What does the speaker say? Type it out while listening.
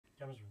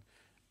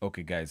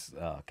Okay, guys,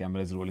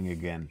 camera is rolling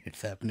again.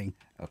 It's happening.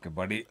 Okay,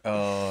 buddy.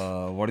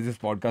 What is this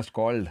podcast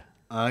called?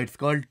 It's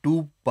called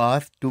Too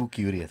Past, Too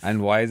Curious.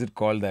 And why is it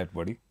called that,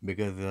 buddy?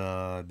 Because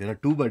there are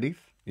two buddies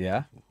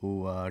Yeah.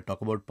 who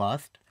talk about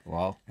past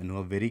Wow. and who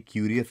are very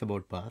curious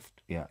about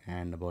past Yeah.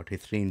 and about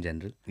history in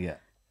general. Yeah.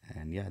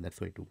 And yeah,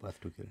 that's why Too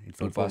Past, Too Curious. It's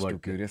Too also Past, Too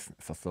about Curious.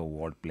 It's also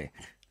wordplay.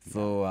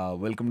 So,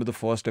 welcome to the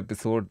first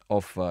episode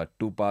of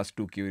Too Past,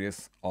 Too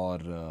Curious,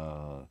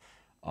 or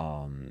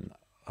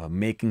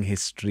making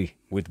history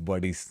with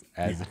buddies,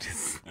 as it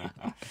is.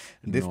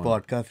 this known.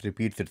 podcast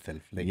repeats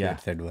itself, like Yeah. I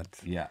said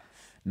once. Yeah.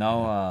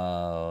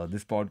 Now,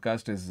 this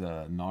podcast is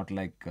not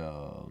like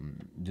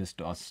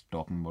just us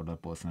talking about our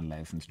personal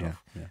lives and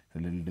stuff. Yeah. It's a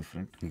little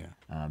different.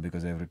 Yeah.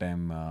 Because every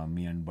time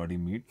me and Buddy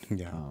meet,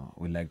 Yeah.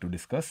 we like to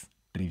discuss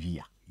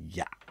trivia.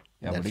 Yeah,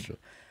 Yeah, that's buddy. true.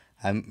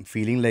 I'm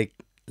feeling like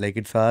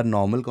it's our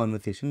normal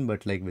conversation,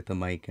 but like with a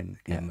mic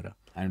and camera.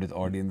 And with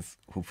audience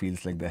who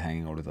feels like they're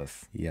hanging out with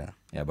us. Yeah.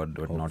 Yeah, but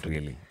not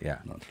really. Yeah.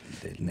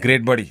 They'll never-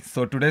 Great, buddy.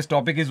 So today's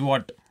topic is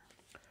what?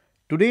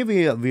 Today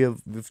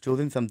we've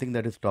chosen something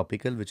that is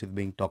topical, which is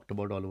being talked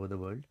about all over the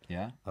world.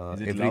 Yeah.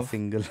 Is it Every love?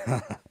 single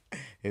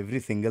every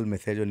single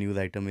message or news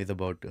item is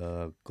about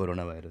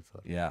coronavirus.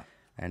 Yeah.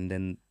 And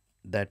then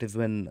that is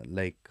when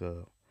like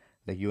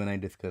you and I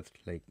discussed,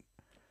 like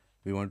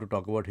we want to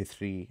talk about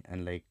history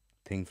and like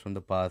things from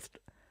the past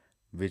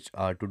which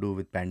are to do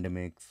with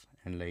pandemics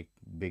and like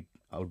big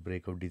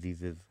outbreak of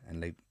diseases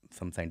and like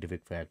some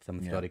scientific facts, some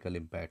historical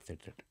impacts,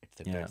 etc.,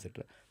 etc., Yeah.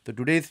 etc. So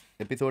today's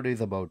episode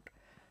is about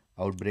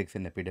outbreaks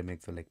and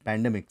epidemics or like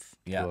pandemics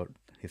Yeah. throughout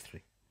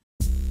history.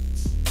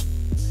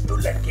 दो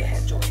लड़के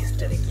हैं जो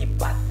history की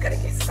बात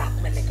करेंगे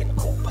साथ में, लेकिन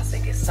खूब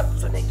हंसेंगे, सब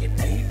सुनेंगे,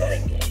 नहीं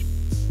डरेंगे।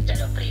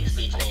 चलो फ्री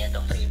स्पीच नहीं है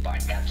तो फ्री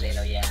पॉडकास्ट ले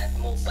लो यार,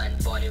 मुंह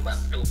बंद, volume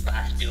up, to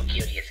past to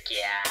curious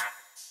क्या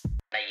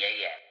नहीं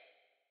यही है।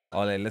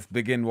 All right, let's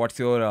begin. What's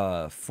your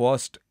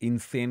first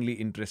insanely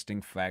interesting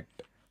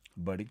fact,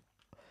 buddy?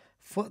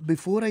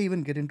 Before I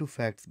even get into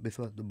facts,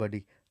 Biswa, the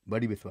buddy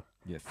Biswa,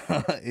 Yes.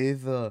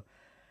 is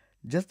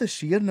just the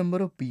sheer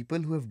number of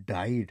people who have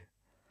died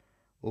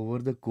over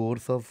the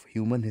course of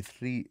human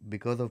history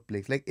because of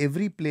plagues. Like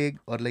every plague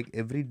or like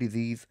every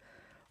disease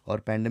or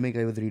pandemic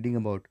I was reading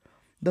about,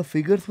 the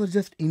figures were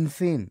just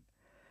insane.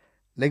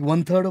 Like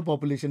 1/3 of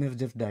population has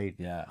just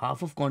died. Yeah.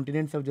 Half of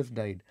continents have just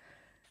died.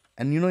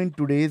 And you know, in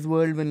today's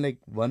world, when like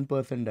one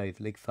person dies,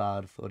 like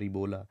SARS or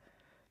Ebola,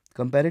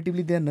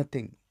 comparatively they are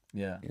nothing.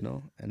 Yeah. You know,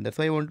 and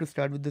that's why I want to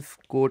start with this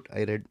quote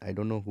I read. I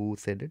don't know who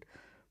said it,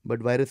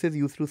 but viruses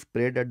used to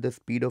spread at the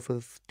speed of a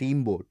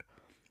steamboat.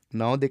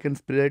 Now they can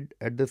spread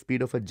at the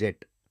speed of a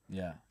jet.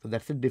 Yeah. So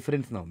that's the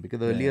difference now.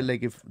 Because earlier,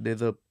 like if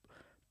there's a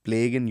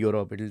plague in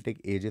Europe, it'll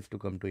take ages to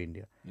come to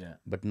India. Yeah.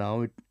 But now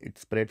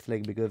it spreads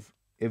like, because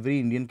every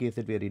Indian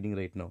case that we are reading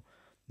right now,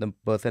 the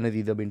person has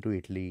either been to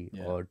Italy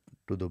Yeah. or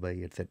to Dubai,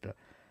 etc.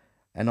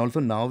 And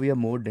also now we are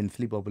more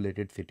densely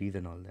populated cities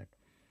and all that.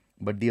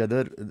 But the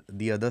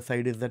other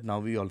side is that now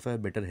we also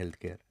have better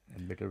healthcare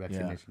and better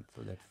vaccination.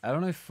 So that's I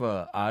don't know if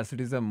our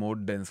cities are more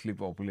densely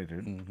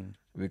populated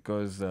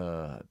because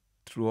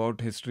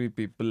throughout history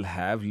people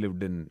have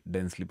lived in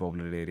densely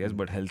populated areas,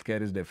 but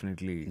healthcare is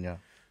definitely yeah.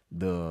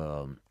 the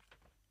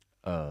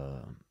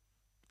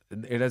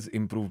it has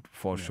improved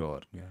for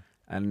sure. Yeah.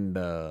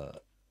 And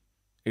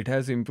it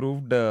has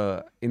improved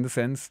in the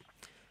sense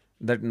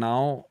that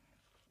now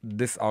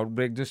this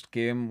outbreak just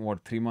came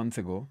 3 months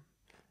ago,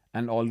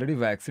 and already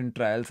vaccine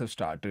trials have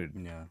started.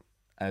 Yeah.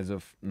 As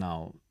of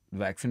now,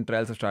 vaccine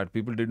trials have started.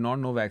 People did not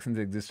know vaccines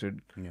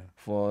existed Yeah.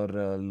 for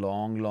a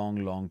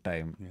long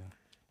time. Yeah.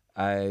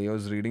 I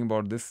was reading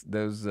about this.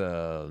 There's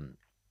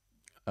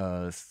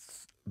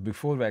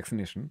before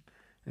vaccination,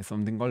 there's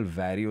something called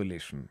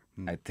variolation.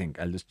 I think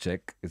I'll just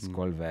check. It's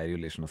called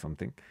variolation or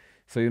something.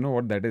 So you know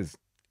what that is?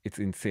 It's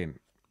insane.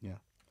 Yeah.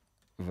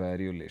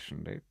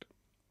 Variolation, right?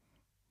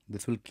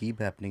 This will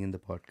keep happening in the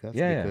podcast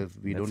Yeah, because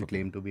we that's don't okay.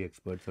 claim to be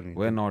experts on anything.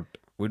 We're not.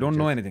 We don't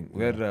know anything.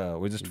 We're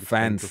just Just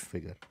trying fans. to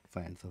figure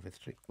fans of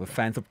history. We're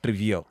fans of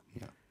trivia.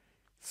 Yeah.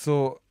 So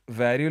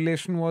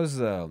variolation was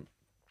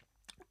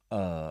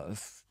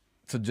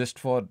so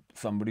just for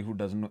somebody who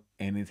doesn't know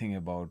anything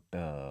about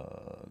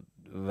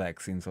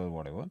vaccines or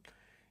whatever,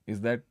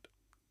 is that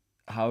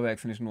how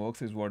vaccination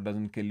works is what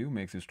doesn't kill you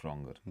makes you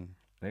stronger,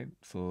 right?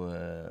 So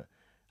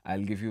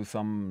I'll give you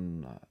some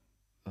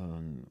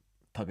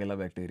thakela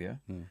bacteria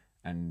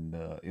and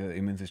your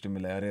immune system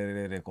will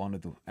अरे कौन है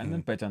तू, and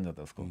then पहचान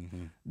जाता है उसको.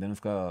 Then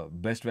उसका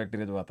best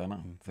bacteria जो आता है ना,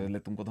 so इसलिए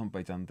तुमको तो हम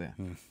पहचानते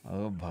हैं,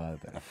 और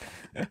भागता है.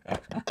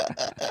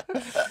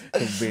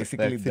 So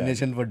basically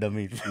Vaccination for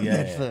dummies.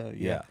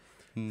 yeah.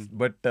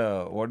 But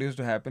what used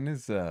to happen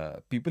is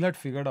people had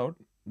figured out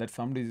that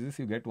some diseases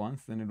you get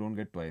once, then you don't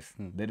get twice.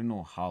 They didn't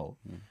know how,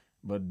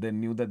 but they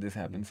knew that this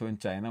happened. So in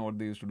China, what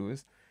they used to do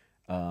is,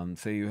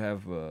 say you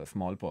have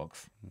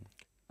smallpox,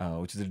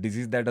 which is a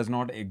disease that does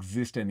not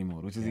exist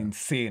anymore, which is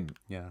insane.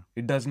 Yeah.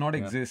 It does not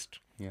exist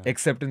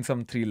except in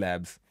some 3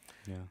 labs.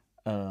 Yeah.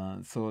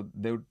 So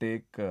they would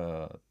take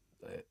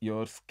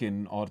your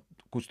skin or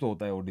कुछ तो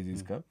होता है वो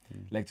disease का,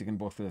 like chicken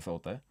pox का जैसा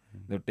होता है.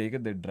 They would take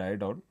it, they dry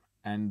it out,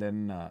 and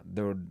then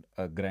they would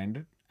grind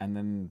it and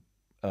then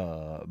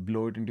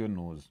blow it into your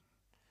nose.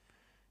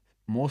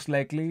 Most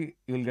likely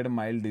you'll get a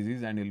mild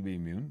disease and you'll be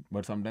immune,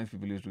 but sometimes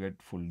people used to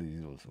get full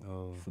disease also.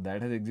 Oh. So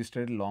that has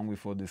existed long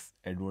before this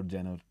Edward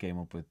Jenner came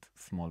up with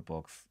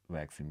smallpox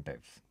vaccine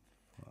types.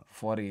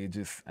 For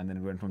ages, and then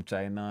it went from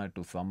China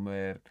to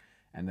somewhere,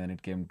 and then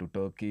it came to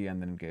Turkey,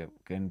 and then it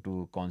came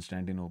to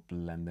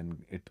Constantinople, and then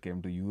it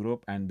came to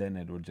Europe, and then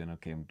Edward Jenner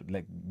came to,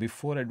 like,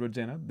 before Edward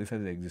Jenner this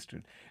has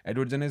existed.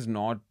 Edward Jenner is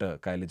not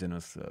Kylie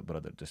Jenner's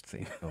brother, just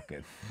saying. Okay.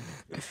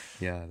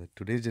 Yeah,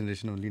 today's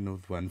generation only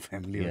knows one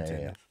family Yeah, of yeah,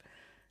 Jenner.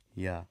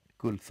 Yeah,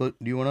 cool. So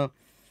do you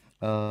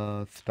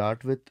wanna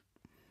start with?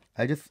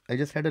 I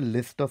just had a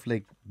list of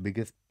like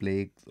biggest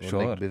plagues or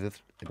Sure. like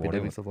biggest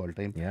epidemics of all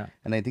time. Yeah.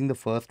 And I think the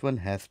first one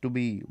has to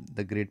be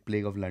the Great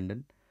Plague of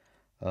London,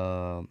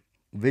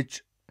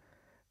 which,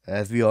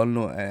 as we all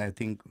know, I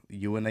think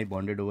you and I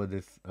bonded over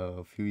this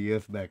a few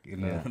years back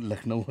in a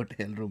Lucknow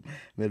hotel room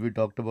where we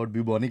talked about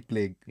bubonic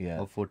plague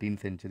of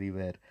 14th century,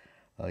 where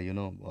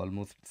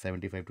almost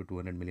 75 to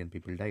 200 million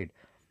people died,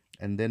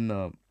 and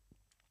then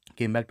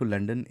came back to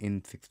London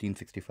in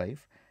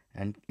 1665,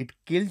 and it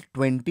killed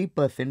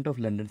 20% of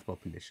London's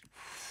population.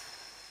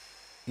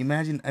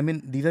 Imagine, I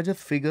mean, these are just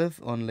figures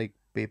on like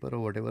paper or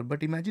whatever,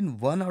 but imagine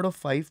 1 out of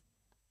 5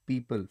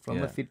 people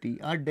from a city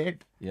are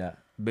dead. Yeah.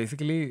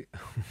 Basically,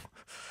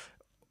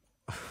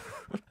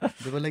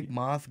 They were like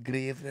mass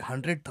graves,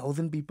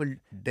 100,000 people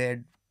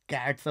dead,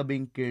 cats are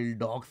being killed,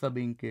 dogs are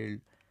being killed.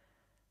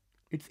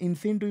 It's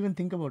insane to even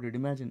think about it.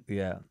 Imagine.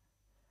 yeah,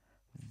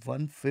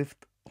 1/5.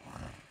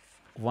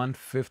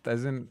 1/5,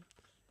 as in,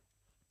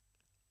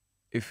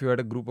 if you had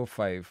a group of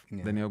 5,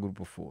 then you're a group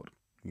of 4.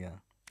 Yeah.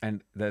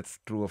 And that's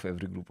true of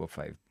every group of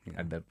 5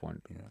 at that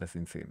point. Yeah. That's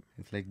insane.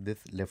 It's like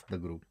this left the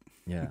group.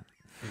 Yeah.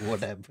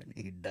 What happened?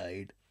 He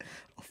died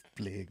of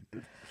plague.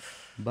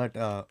 But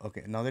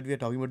okay, now that we are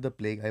talking about the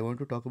plague, I want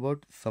to talk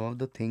about some of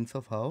the things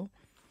of how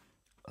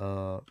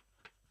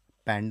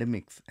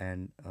pandemics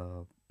and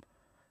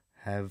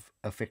have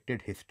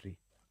affected history.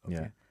 Okay?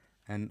 Yeah.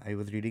 And I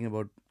was reading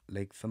about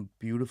like some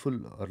beautiful,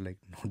 or like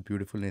not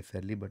beautiful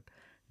necessarily, but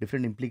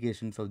different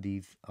implications of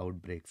these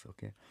outbreaks.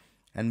 Okay,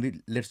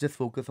 and let's just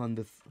focus on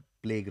this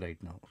plague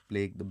right now.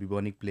 Plague, the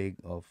bubonic plague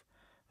of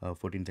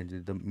 14th century,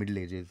 the Middle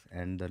Ages,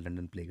 and the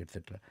London plague,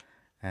 etc.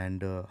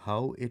 And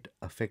how it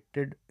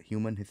affected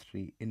human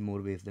history in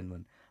more ways than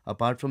one.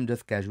 Apart from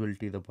just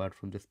casualties, apart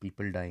from just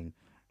people dying,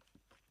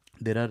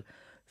 there are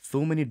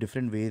so many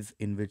different ways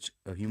in which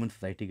human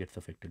society gets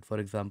affected. For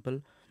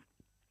example,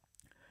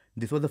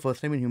 this was the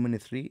first time in human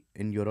history,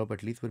 in Europe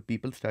at least, where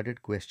people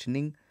started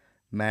questioning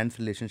man's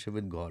relationship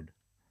with God,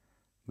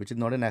 which is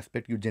not an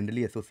aspect you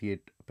generally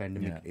associate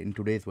pandemic in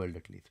today's world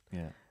at least.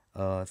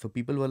 Yeah. So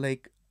people were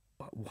like,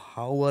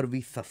 how are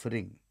we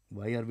suffering?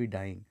 Why are we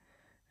dying?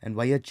 And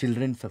why are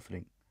children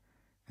suffering?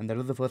 And that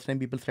was the first time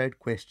people started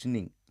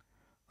questioning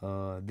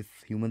this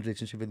human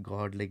relationship with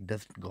God. Like,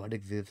 does God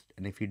exist?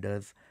 And if he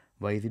does,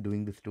 why is he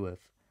doing this to us?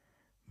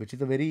 Which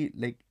is a very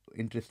like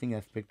interesting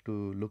aspect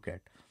to look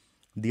at.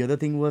 The other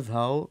thing was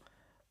how,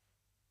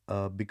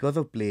 because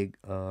of plague,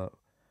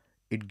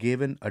 it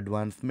gave an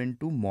advancement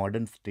to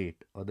modern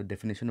state, or the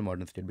definition of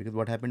modern state. Because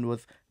what happened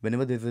was,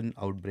 whenever there's an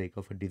outbreak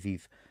of a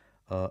disease,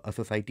 a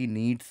society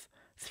needs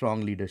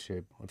strong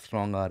leadership, or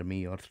strong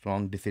army, or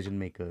strong decision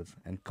makers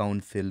and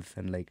councils,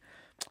 and like,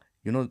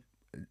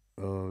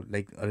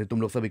 like, अरे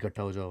तुम लोग सब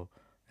इकट्ठा हो जाओ,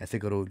 ऐसे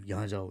करो,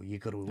 यहाँ जाओ, ये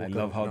करो, वो I करो.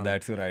 love how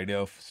that's your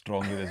idea of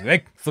strong leaders.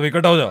 Like, so we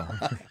cut out.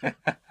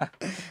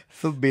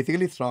 So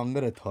basically,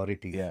 stronger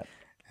authority. Yeah.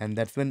 And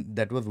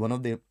that was one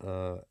of the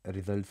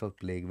results of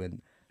plague,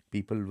 when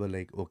people were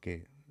like,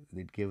 okay,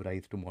 it gave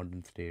rise to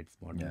modern states,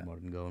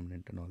 modern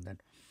government, and all that.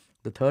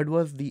 The third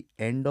was the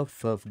end of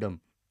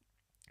serfdom.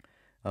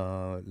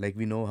 Like,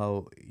 we know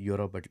how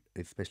Europe,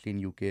 especially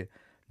in UK,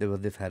 there was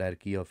this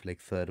hierarchy of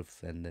like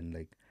serfs and then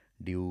like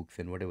dukes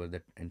and whatever,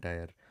 that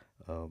entire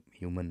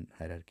human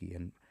hierarchy.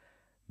 And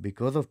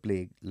because of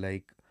plague,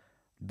 like,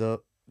 the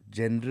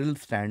general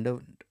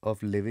standard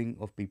of living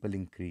of people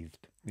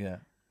increased Yeah.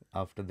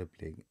 after the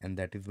plague, and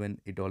that is when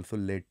it also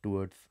led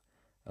towards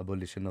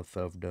abolition of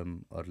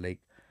serfdom, or like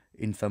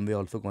in some way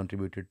also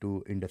contributed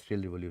to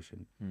industrial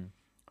revolution.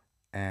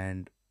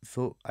 And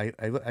so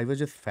I was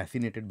just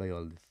fascinated by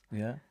all this.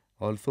 Yeah.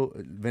 Also,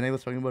 when I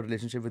was talking about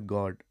relationship with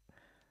God,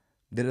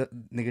 there are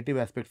negative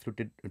aspects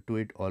to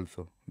it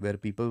also, where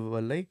people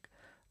were like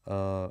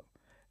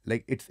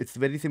it's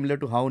very similar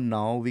to how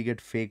now we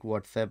get fake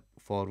WhatsApp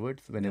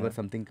forwards whenever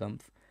something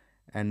comes,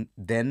 and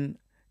then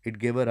it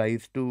gave a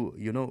rise to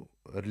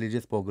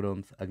religious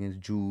pogroms against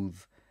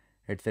Jews,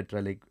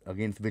 etc., like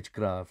against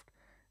witchcraft,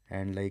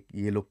 and like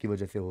ये लोग की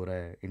वजह से हो रहा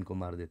है, इनको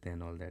मार देते हैं,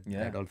 and all that.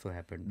 Yeah. That also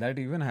happened. That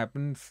even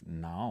happens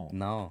now.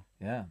 Now,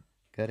 Yeah.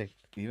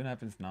 correct. Even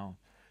happens now.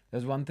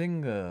 There's one thing,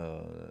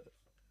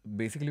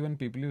 basically, when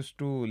people used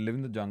to live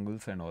in the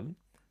jungles and all,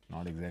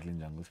 not exactly in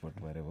jungles,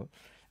 but wherever,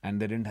 and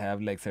they didn't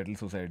have like settled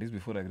societies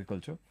before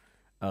agriculture,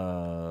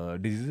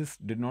 diseases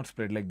did not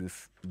spread like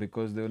this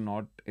because they were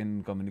not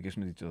in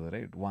communication with each other,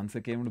 right? Once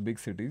they came to big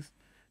cities,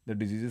 the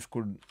diseases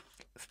could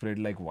spread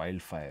like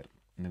wildfire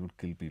and they would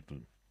kill people.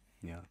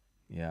 Yeah.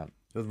 Yeah.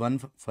 There was one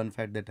fun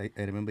fact that I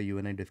remember you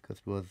and I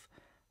discussed was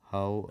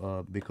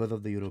how because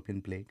of the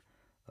European plague,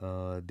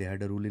 they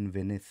had a rule in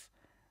Venice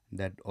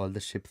that all the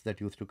ships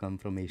that used to come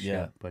from Asia,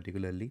 Yeah.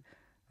 particularly,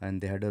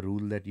 and they had a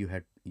rule that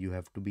you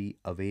have to be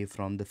away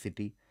from the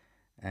city,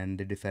 and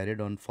they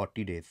decided on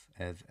 40 days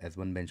as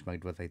one benchmark.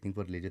 It was, I think,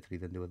 for religious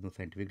reason. There was no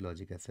scientific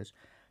logic as such,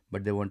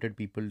 but they wanted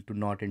people to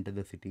not enter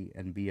the city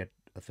and be at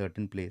a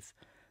certain place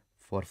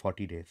for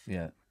 40 days.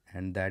 Yeah.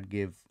 And that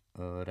gave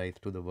rise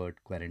to the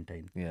word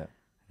quarantine, Yeah.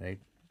 right?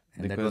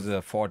 And Because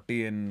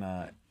 40 in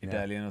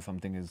Italian or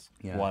something is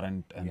Yeah.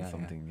 quarant and Yeah, yeah.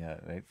 something. Yeah,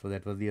 right? so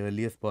that was the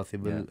earliest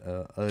possible,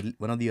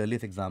 one of the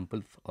earliest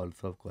examples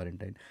also of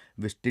quarantine,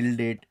 which till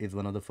date is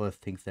one of the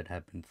first things that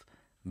happens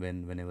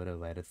whenever a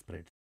virus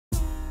spreads.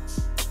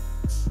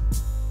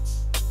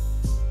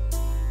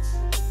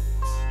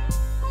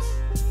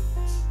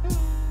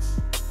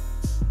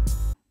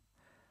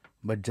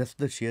 But just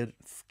the sheer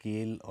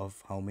scale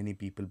of how many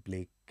people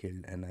plague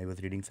killed, and I was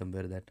reading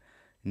somewhere that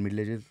in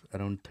Middle Ages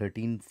around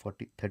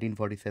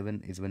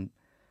 1347 is when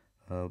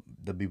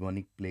the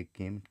bubonic plague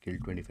came,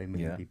 killed 25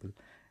 million Yeah. people,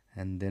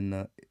 and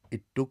then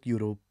it took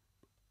Europe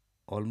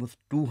almost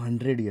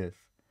 200 years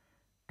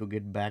to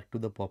get back to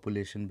the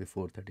population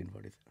before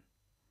 1347.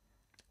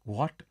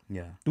 What?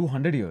 Yeah,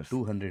 200 years?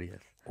 200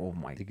 years. Oh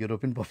my. The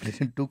European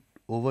population took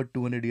over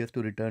 200 years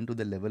to return to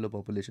the level of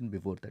population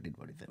before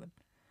 1347.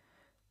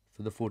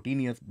 So the 14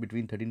 years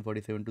between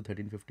 1347 to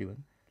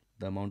 1351,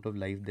 the amount of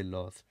lives they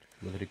lost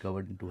was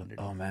recovered in 200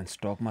 Oh years. man,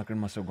 stock market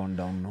must have gone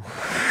down, no?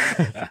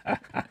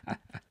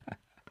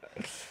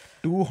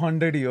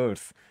 200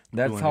 years.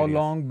 That's 200 how years.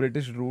 long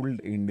British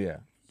ruled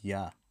India.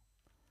 Yeah.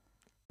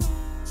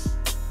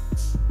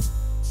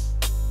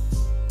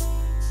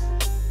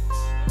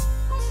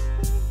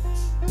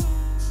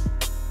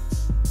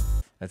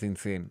 That's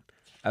insane.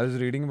 I was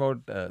reading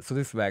about so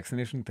this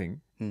vaccination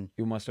thing. Hmm.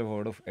 You must have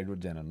heard of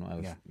Edward Jenner, no?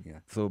 Yeah.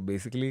 So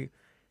basically,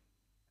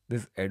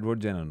 this Edward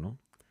Jenner, no,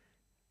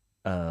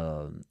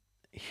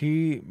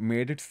 he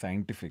made it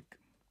scientific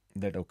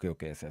that okay,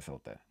 ऐसा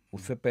होता है.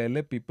 उससे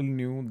पहले people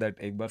knew that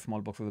एक बार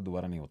smallpox होता है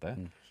दोबारा नहीं होता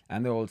है,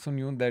 and they also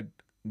knew that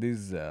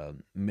these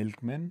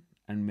milkmen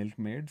and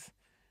milkmaids,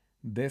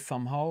 they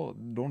somehow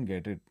don't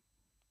get it.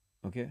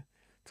 Okay,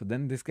 so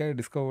then this guy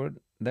discovered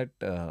that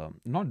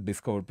not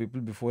discovered,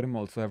 people before him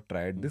also have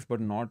tried this, but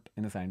not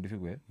in a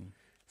scientific way.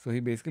 So he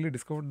basically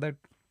discovered that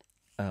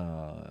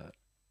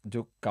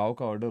जो cow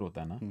का order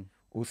होता है ना,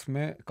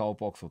 उसमें cow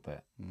pox होता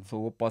है. सो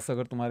वो पस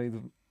अगर तुम्हारी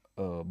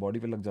बॉडी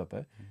पे लग जाता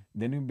है,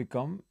 then you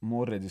become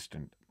more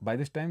resistant. By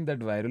this time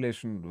that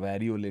वेरियोलेशन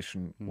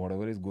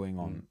whatever is going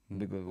on,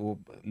 because वो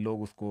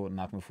लोग उसको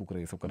नाक में फूक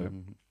रहे, सब कर रहे.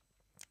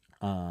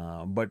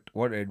 But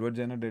what Edward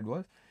Jenner did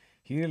was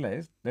he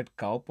realized that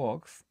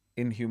cowpox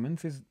in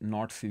humans is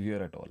not severe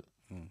at all.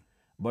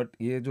 But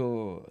ये जो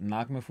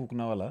नाक में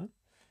फूकना वाला,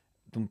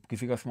 तुम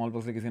किसी का स्मॉल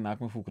पॉक्स से किसी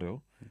नाक में फूक रहे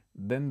हो,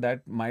 then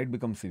that might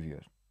become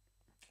severe.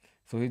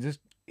 So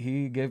he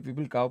gave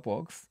people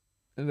cowpox,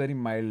 a very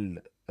mild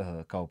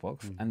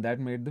cowpox, and that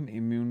made them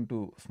immune to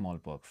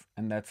smallpox.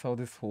 And that's how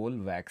this whole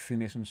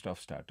vaccination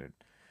stuff started.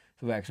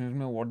 So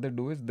vaccination, what they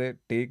do is they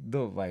take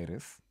the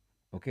virus,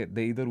 okay,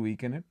 they either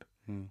weaken it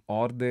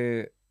or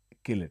they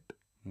kill it.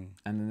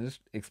 And then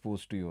just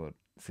exposed to your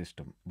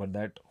system. But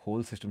that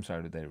whole system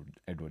started with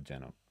Edward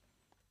Jenner.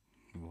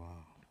 Wow.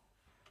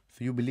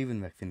 So you believe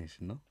in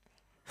vaccination, no?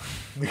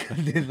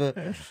 Because there's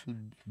a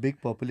big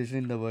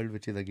population in the world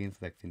which is against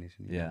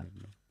vaccination. Yeah.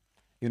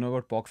 You know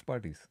about pox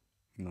parties?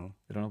 No.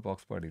 You don't know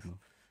pox parties? No.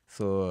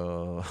 So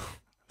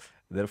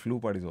there are flu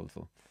parties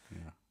also.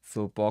 Yeah.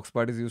 So pox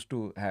parties used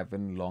to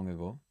happen long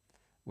ago,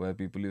 where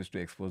people used to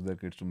expose their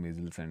kids to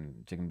measles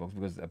and chickenpox,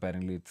 because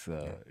apparently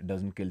it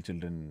doesn't kill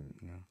children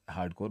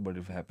hardcore, but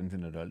it happens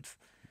in adults.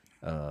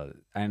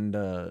 And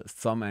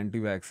some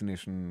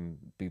anti-vaccination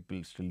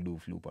people still do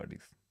flu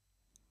parties.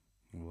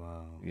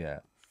 Wow. Yeah.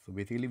 So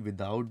basically,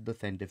 without the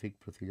scientific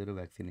procedure of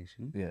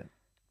vaccination, Yeah.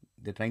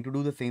 they're trying to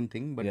do the same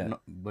thing, but Yeah.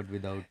 but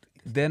without.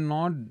 They're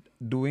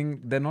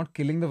not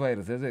killing the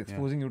virus. They're just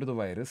exposing you to the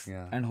virus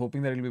and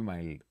hoping that it'll be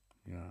mild.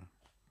 Yeah.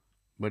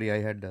 But yeah,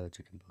 I had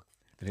chickenpox.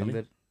 Really?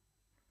 Somewhere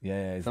Yeah,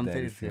 it's Some there. say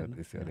It's it's there, here. no?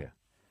 It's here,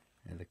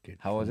 yeah. as a kid.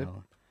 How was it?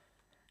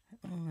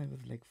 now- Oh, I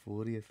was like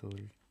 4 years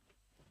old.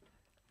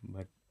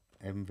 But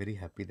I'm very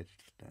happy that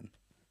it's done.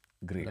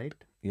 Great.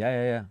 Right? Yeah.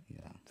 Yeah.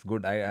 It's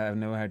good. I have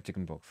never had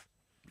chickenpox.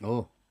 Oh,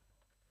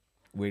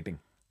 Waiting.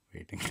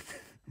 waiting.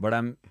 But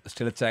I'm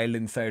still a child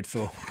inside,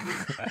 so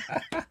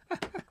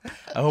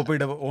I hope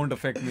it won't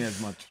affect me as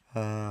much.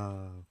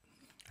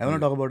 I want to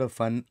talk about a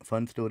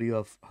fun story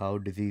of how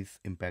disease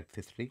impacts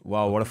history.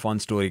 Wow, what a fun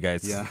story,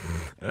 guys.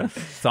 Yeah.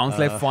 Sounds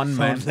like fun,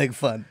 man. Sounds like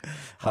fun.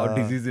 How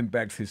disease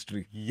impacts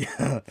history.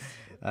 Yeah.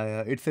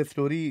 It's a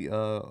story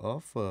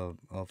of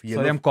yellow.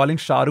 Sorry, I'm calling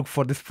Shah Rukh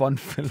for this fun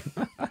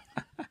film.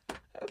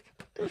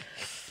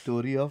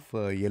 Story of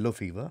yellow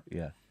fever.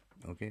 Yeah.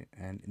 Okay,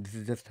 and this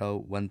is just how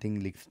one thing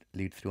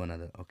leads to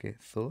another. Okay,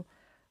 so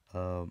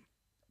uh,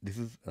 this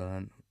is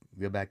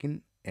we are back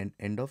in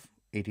end of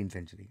 18th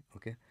century.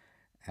 Okay,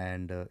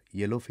 and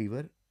yellow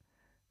fever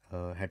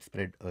had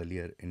spread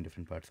earlier in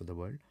different parts of the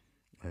world,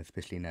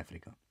 especially in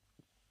Africa.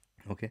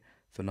 Okay,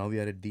 so now we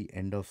are at the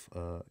end of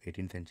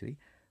 18th century,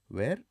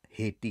 where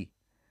Haiti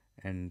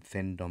and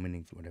Saint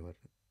Dominguez, whatever,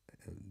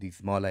 these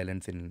small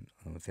islands in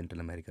Central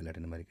America,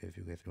 Latin America, if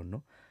you guys don't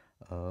know,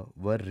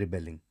 were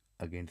rebelling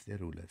against their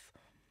rulers.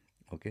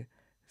 Okay,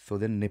 so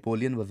then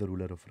Napoleon was the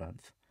ruler of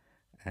France,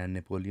 and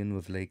Napoleon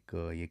was like,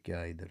 "ये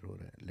क्या इधर हो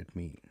रहा है? Let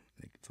me."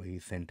 Like, so he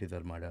sent his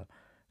armada,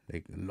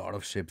 like a lot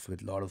of ships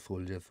with a lot of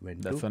soldiers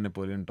went That's to. how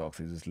Napoleon talks.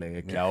 He's just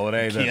like, क्या हो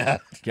रहा है इधर? क्या?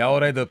 क्या हो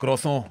रहा है इधर?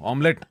 Croissant,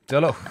 omelette,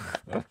 चलो.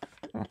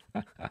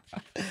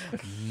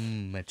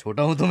 मैं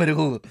छोटा हूँ तो मेरे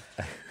को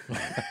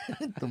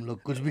तुम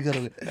लोग कुछ भी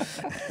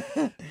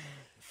करोगे.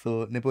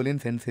 So Napoleon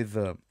sends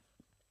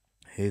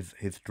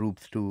his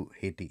troops to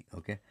Haiti,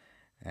 okay,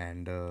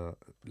 and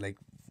like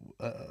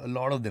a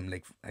lot of them,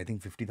 like I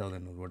think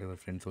 50,000 or whatever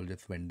French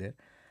soldiers went there,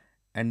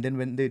 and then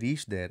when they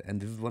reached there, and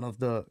this is one of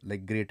the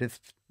like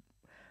greatest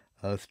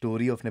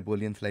story of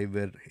Napoleon's life,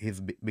 where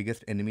his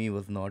biggest enemy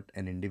was not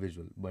an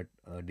individual but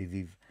a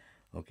disease,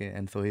 okay,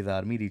 and so his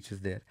army reaches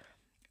there,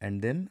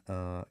 and then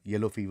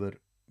yellow fever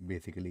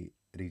basically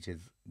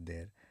reaches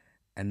there,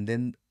 and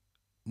then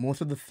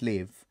most of the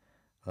slaves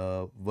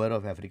were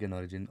of African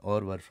origin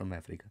or were from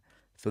Africa.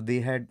 So they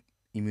had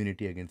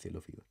immunity against yellow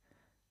fever.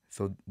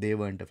 So they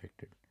weren't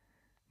affected.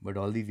 But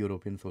all these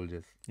European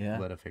soldiers Yeah.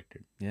 were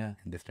affected. Yeah.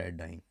 And they started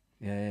dying.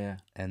 Yeah.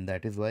 And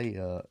that is why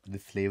the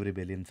slave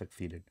rebellion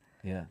succeeded.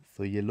 Yeah.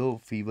 So yellow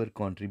fever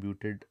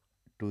contributed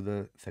to the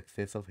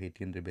success of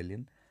Haitian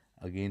rebellion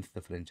against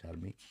the French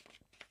army.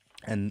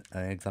 And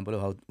an example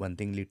of how one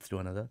thing leads to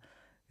another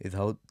is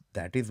how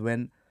that is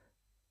when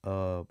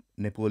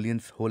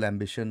Napoleon's whole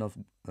ambition of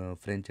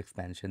French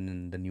expansion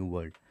in the New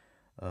World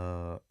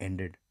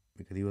ended,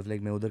 because he was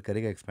like, मैं उधर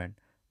करेगा expand,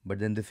 but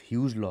then this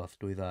huge loss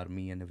to his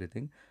army and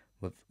everything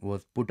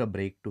was put a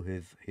break to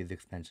his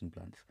expansion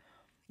plans,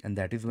 and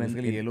that is when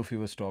Basically, yellow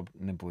fever stopped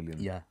Napoleon.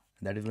 yeah,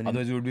 that is when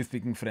Otherwise, you would be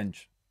speaking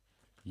French.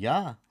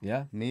 yeah,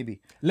 Yeah. maybe.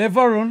 Le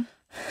Varun,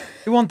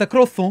 you want a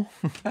croissant?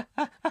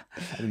 I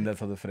think that's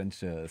how the French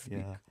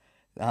speak.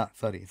 Yeah.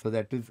 Sorry. So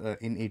that is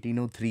in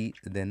 1803.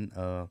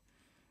 Then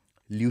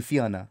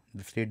Louisiana,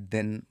 the state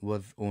then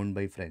was owned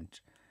by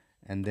French,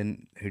 and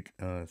then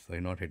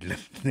not Hitler,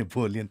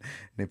 Napoleon.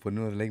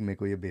 Napoleon was like, मेरे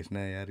को ये बेचना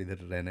है यार, इधर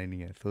रहना ही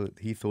नहीं है. So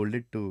he sold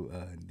it to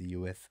the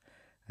U.S.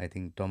 I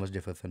think Thomas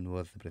Jefferson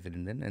was the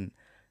president then, and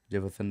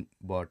Jefferson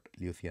bought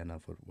Louisiana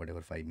for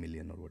whatever 5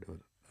 million or whatever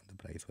the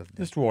price was.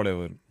 Just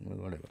whatever.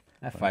 Whatever.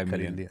 5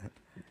 million.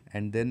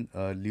 And then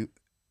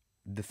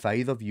the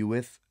size of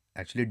US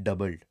actually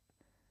doubled,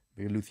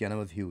 because Louisiana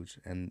was huge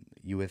and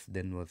US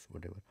then was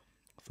whatever.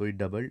 So it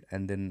doubled,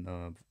 and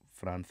then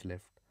France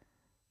left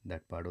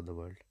that part of the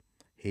world.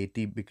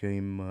 Haiti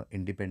became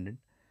independent,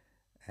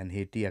 and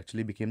Haiti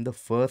actually became the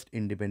first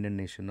independent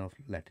nation of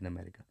Latin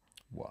America.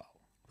 Wow.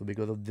 So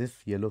because of this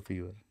yellow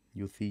fever,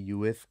 you see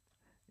US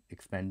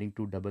expanding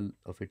to double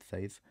of its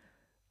size,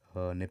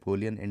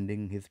 Napoleon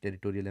ending his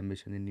territorial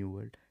ambition in New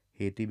World,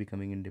 Haiti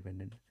becoming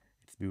independent.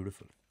 It's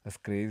beautiful. That's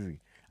crazy.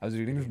 I was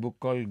reading this book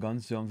called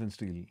Guns, Germs and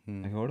Steel.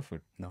 Have you heard of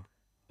it? No.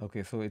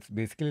 Okay, so it's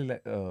basically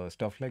like,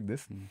 stuff like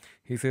this.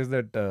 He says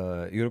that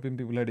European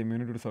people had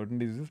immunity to certain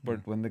diseases,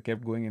 but when they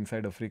kept going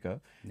inside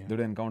Africa, they would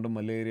encounter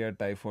malaria,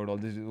 typhoid, all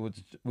this,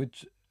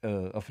 which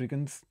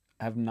Africans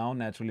have now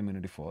natural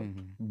immunity for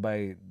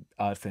by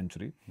our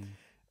century,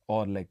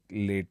 or like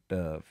late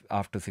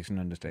after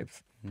 1600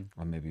 types,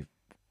 or maybe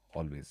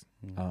always.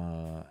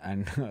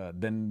 And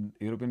then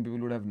European people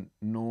would have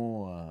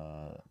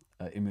no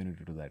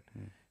immunity to that.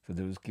 So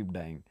they just keep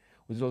dying.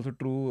 Which is also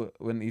true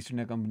when East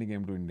India Company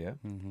came to India.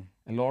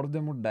 A lot of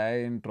them would die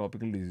in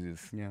tropical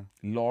diseases. Yeah.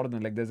 A lot of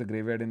them. Like there's a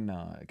graveyard in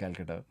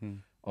Calcutta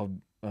of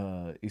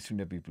East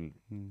India people,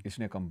 East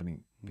India Company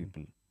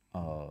people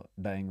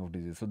dying of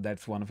disease. So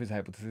that's one of his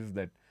hypotheses,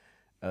 that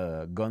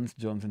guns,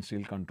 germs and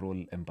steel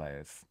control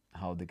empires.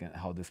 How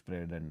they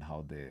spread and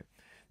how they...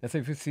 That's why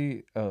if you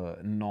see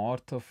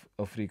north of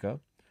Africa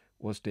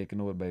was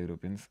taken over by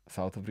Europeans.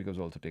 South Africa was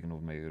also taken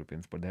over by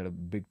Europeans, but they had a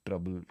big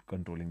trouble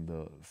controlling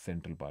the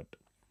central part.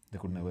 They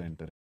could never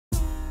enter.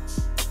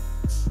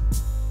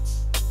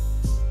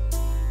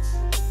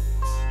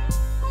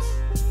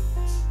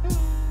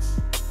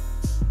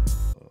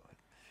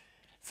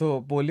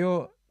 So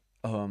polio,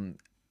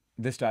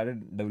 they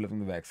started developing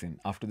the vaccine.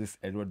 After this,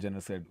 Edward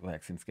Jenner said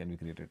vaccines can be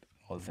created.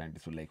 All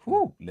scientists were like,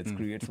 "Whoo, let's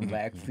create some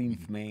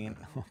vaccines, man."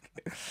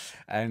 Okay.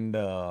 And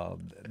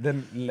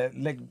then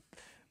like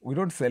we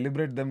don't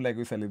celebrate them like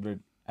we celebrate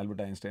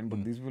Albert Einstein,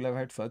 but these people have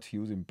had such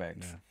huge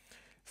impacts. Yeah.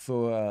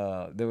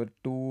 So there were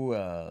two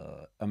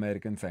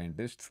American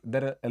scientists.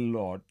 There are a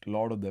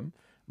lot of them,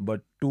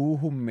 but two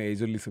who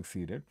majorly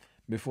succeeded.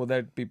 Before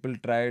that, people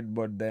tried,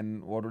 but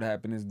then what would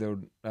happen is they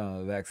would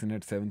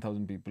vaccinate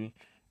 7,000 people,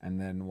 and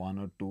then 1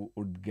 or 2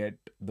 would get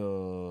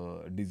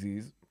the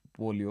disease,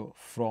 polio,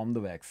 from the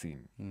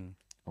vaccine.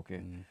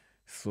 Okay,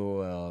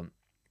 so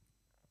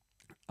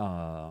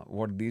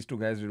what these two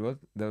guys did was,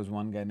 there was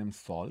one guy named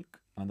Salk,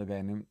 another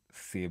guy named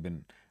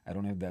Sabin. I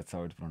don't know if that's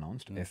how it's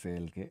pronounced,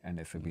 SALK and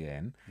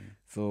SABIN.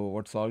 So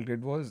what Salk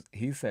did was,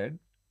 he said,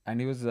 and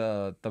he was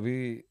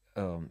तभी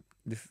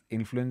this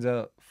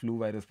influenza flu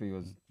virus पे he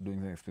was doing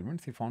some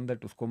experiments. He found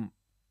that उसको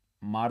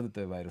मार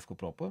देते हैं virus को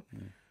proper,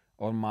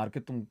 और मार के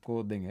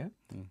तुमको देंगे,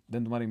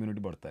 देन तुम्हारा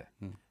इम्यूनिटी बढ़ता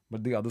है.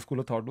 But the other school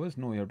of thought was,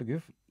 no, you have to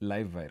give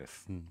live virus.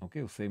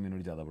 Okay, उससे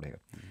immunity ज़्यादा बढ़ेगा.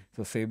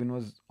 So Sabin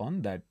was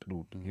on that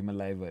route. कि मैं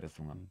live virus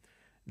दूंगा.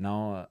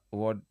 Now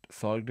what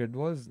Salk did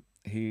was,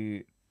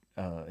 he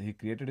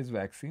created his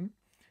vaccine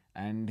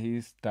and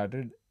he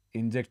started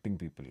injecting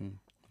people.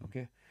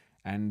 Okay,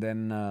 and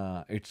then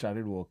it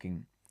started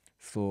working.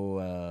 So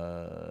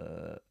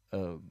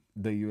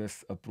the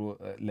US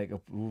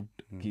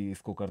approved कि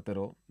इसको करते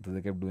रहो. So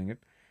they kept doing it.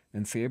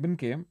 Then Sabin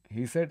came.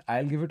 He said,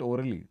 I'll give it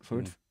orally. So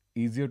it's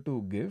easier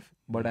to give,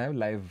 but I have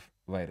live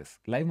virus.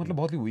 Live मतलब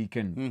बहुत ही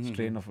weakened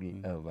strain of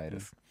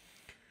virus.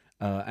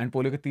 And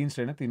polio के 3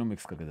 strain है, तीनों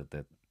mix करके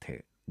देते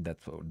थे.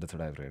 That's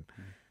what I've read.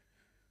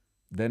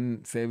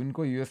 Then Sabin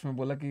को US में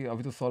बोला कि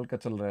अभी तो Salk का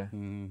चल रहा है,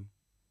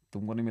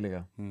 तुमको नहीं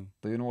मिलेगा.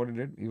 तो you know what he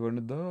did? He went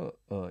to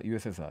the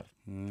USSR.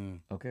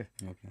 Okay.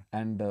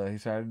 And he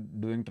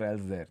started doing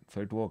trials there.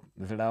 So it worked.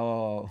 They said,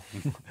 oh,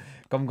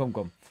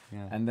 come.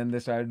 Yeah. And then they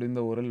started doing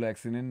the oral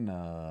vaccine in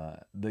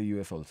the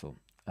US also.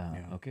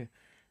 Okay.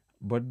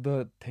 But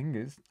the thing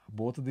is,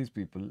 both of these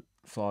people,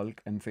 Salk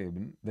and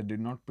Sabin, they did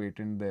not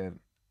patent their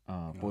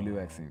polio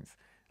vaccines.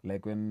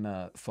 Like when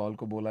Salk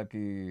ko bola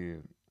ki,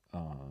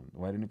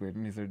 why didn't you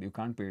patent? He said, you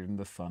can't patent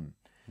the sun.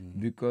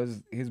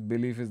 Because his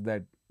belief is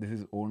that this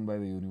is owned by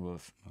the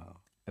universe.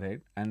 Right?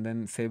 And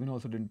then Sabin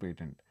also didn't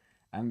patent.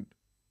 And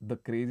the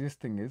craziest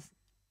thing is,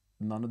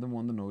 none of them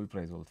won the Nobel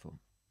Prize also.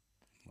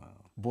 Wow.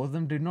 Both of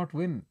them did not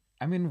win.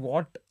 I mean,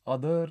 what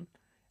other...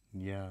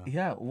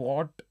 Yeah,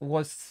 what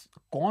was...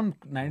 कौन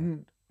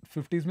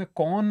 1950s में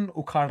कौन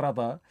उखाड़ रहा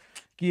था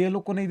कि ये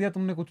लोग को नहीं दिया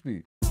तुमने कुछ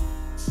भी?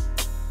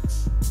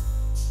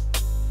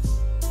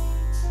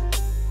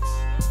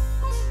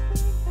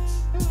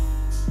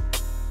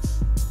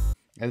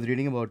 I was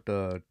reading about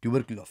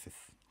tuberculosis,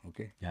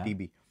 okay, Yeah.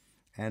 TB.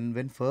 And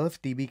when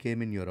first TB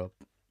came in Europe,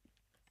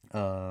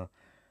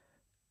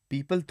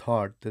 people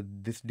thought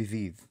that this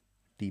disease,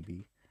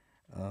 TB,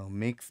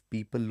 makes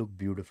people look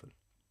beautiful.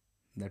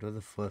 That was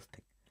the first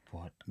thing.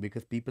 What?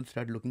 Because people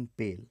started looking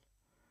pale.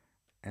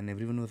 And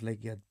everyone was like,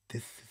 yeah,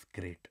 this is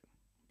great.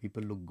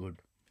 People look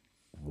good.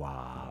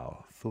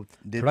 Wow. So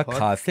they थोड़ा thought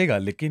खासेगा,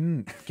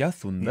 लेकिन क्या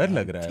सुंदर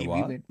लग रहा है. TB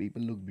वाह. made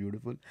people look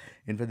beautiful.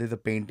 In fact, there's a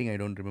painting, I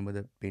don't remember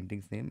the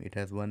painting's name. It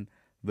has one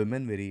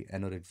woman, very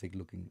anorexic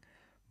looking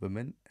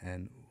woman,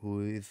 and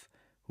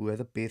who has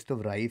a paste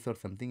of rice or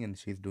something, and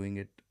she's doing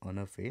it on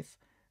her face,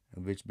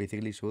 which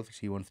basically shows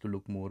she wants to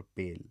look more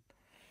pale,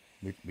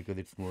 because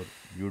it's more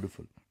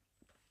beautiful.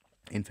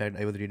 In fact,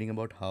 I was reading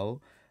about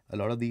how a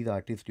lot of these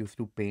artists used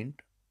to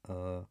paint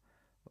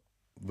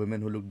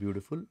women who look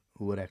beautiful,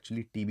 who were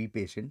actually TB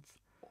patients.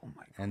 Oh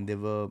my God. And they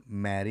were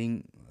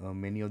marrying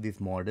many of these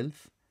models,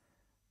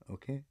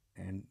 okay,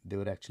 and they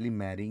were actually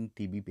marrying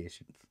TB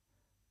patients,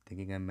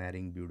 thinking I'm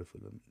marrying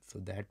beautiful women. So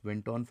that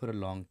went on for a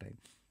long time.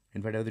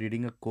 In fact, I was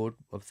reading a quote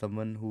of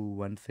someone who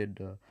once said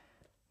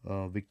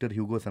Victor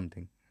Hugo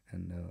something,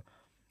 and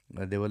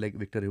they were like,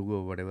 Victor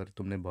Hugo, whatever,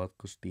 तुमने बहुत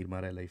कुछ तीर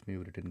मारा है life में,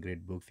 you've written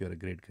great books, you're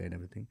a great guy and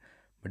everything,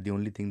 but the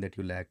only thing that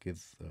you lack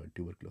is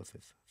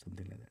tuberculosis,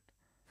 something like that.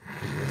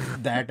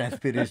 That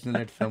aspirational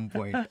at some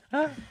point.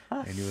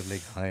 And he was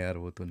like, हाँ यार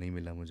वो तो नहीं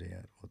मिला मुझे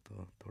यार, वो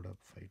तो थोड़ा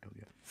फाइट हो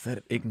गया.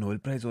 सर एक नोबेल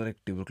प्राइज और एक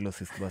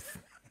ट्यूबरकुलोसिस बस,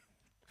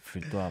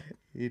 फिर तो आप...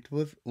 It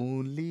was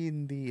only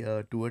in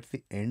the towards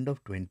the end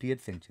of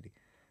 20th century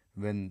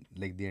when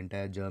like the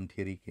entire germ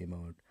theory came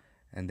out,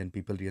 and then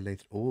people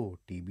realized, oh,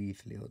 TB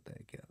इसलिए होता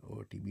है क्या,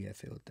 oh, TB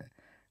ऐसे होता है.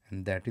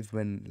 And that is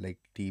when like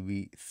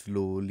TB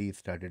slowly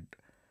started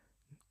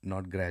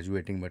not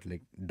graduating but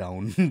like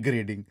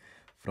downgrading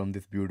from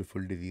this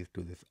beautiful disease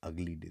to this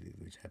ugly disease,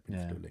 which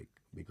happens to like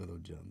because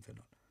of germs and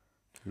all.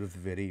 It was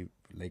very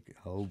like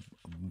how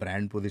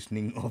brand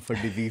positioning of a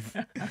disease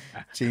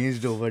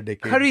changed over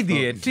decades.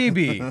 खरीदिए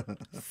TB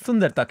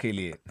सुंदरता के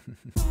लिए.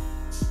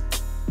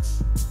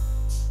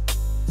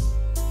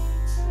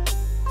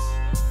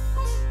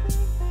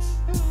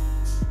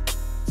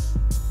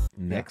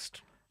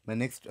 Next. My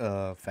next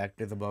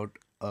fact is about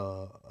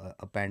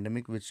a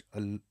pandemic which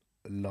a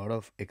lot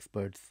of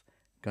experts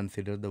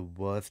consider the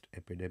worst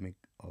epidemic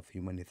of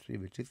human history,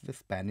 which is the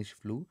Spanish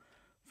flu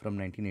from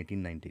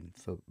 1918-19.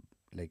 So,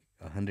 like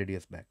 100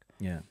 years back.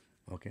 Yeah.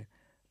 Okay.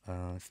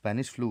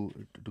 Spanish flu,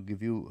 to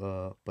give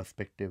you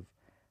perspective,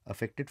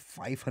 affected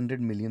 500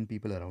 million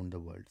people around the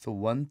world. So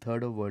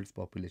 1/3 of world's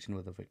population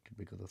was affected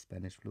because of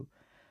Spanish flu.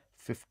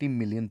 50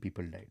 million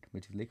people died,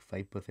 which is like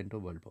 5%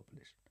 of world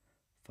population.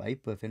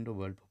 5% of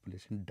world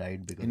population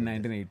died because In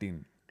of this.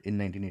 1918. In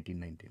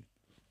 1918-19.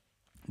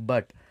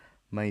 But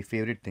my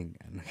favorite thing,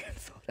 and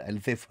sorry,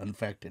 I'll say fun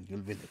fact and you'll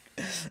be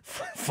like,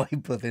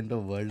 5%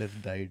 of world has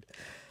died.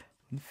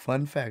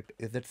 Fun fact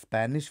is that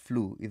Spanish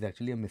flu is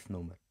actually a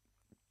misnomer.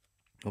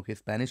 Okay,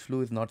 Spanish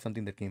flu is not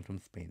something that came from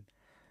Spain.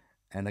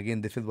 And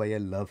again, this is why I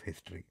love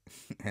history,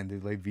 and this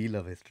is why we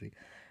love history.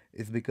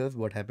 Is because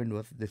what happened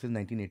was, this is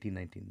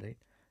 1918-19, right?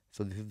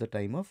 So this is the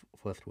time of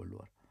First World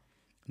War.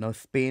 Now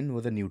Spain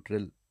was a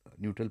neutral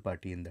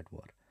party in that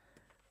war.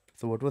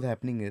 So what was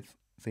happening is,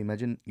 so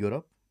imagine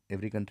Europe,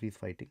 every country is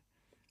fighting,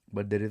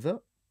 but there is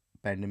a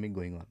pandemic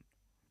going on.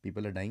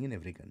 People are dying in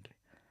every country.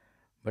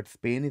 But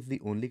Spain is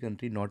the only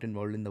country not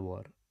involved in the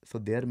war. So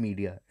their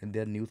media and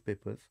their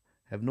newspapers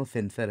have no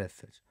censor as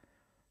such.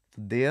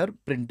 So they are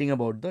printing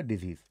about the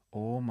disease.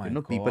 Oh my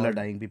People are God.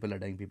 dying, people are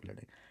dying, people are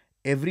dying.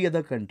 Every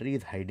other country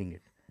is hiding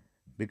it.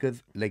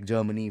 Because like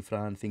Germany,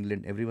 France,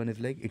 England, everyone is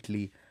like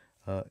Italy.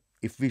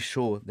 If we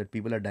show that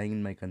people are dying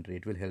in my country,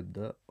 it will help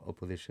the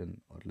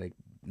opposition, or like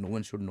no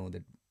one should know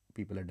that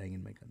people are dying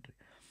in my country.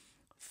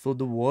 So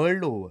the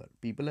world over,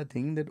 people are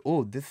thinking that,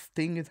 oh, this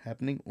thing is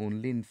happening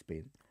only in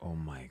Spain. Oh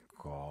my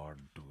God,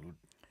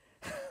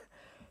 dude.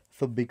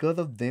 So because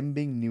of them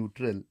being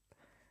neutral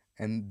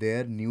and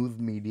their news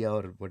media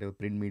or whatever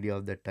print media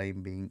of that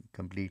time being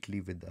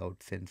completely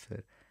without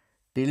censor,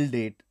 till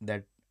date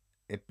that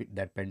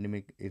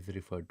pandemic is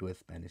referred to as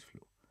Spanish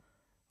flu,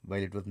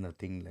 while it was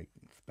nothing like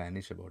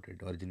Spanish about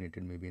it.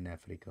 Originated maybe in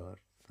Africa or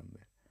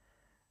somewhere.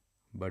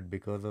 But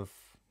because of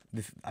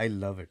this, I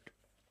love it.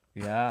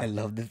 Yeah. I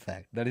love this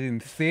fact. That is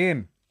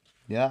insane.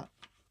 Yeah.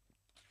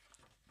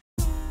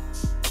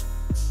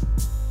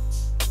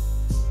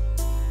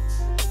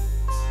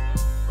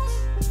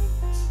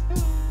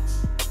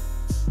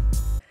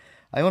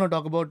 I want to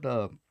talk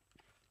about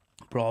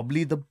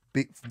probably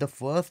the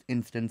first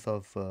instance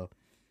of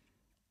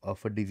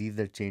a disease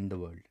that changed the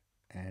world,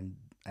 and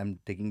I'm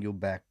taking you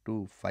back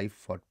to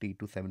 540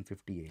 to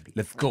 750 AD.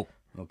 Let's go.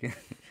 Okay,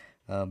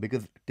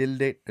 because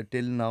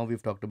till now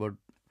we've talked about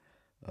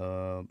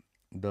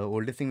the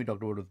oldest thing we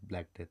talked about was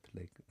Black Death,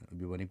 like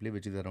bubonic plague,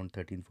 which is around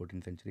 13th,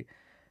 14th century.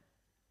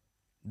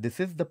 This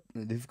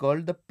is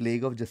called the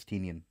Plague of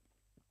Justinian.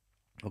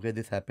 Okay,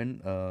 this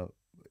happened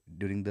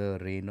during the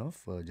reign of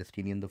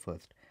Justinian the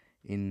First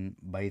in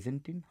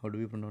Byzantine. How do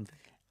we pronounce it?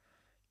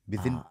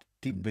 Byzantine,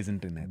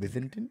 I think.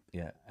 Byzantine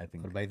Yeah, I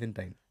think or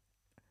Byzantine?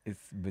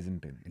 it's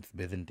Byzantine. It's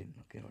Byzantine.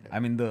 Okay, whatever. I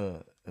mean,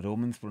 the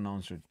Romans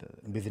pronounced it.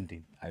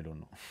 Byzantine. I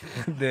don't know.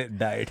 They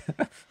died.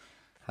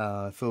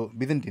 So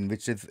Byzantine,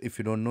 which is, if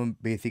you don't know,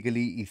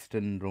 basically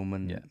Eastern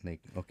Roman, Yeah.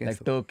 like okay, Like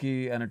so,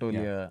 Turkey,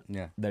 Anatolia,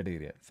 yeah. that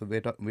area. So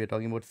we're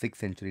talking about 6th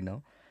century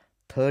now.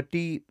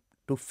 30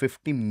 to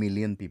 50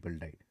 million people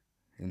died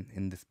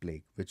in this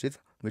plague,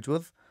 which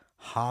was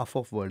half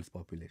of world's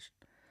population.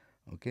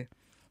 Okay,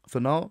 so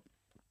now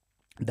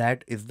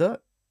that is the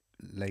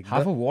like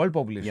Half the, of world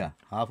population. yeah,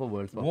 half of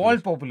world's population.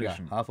 World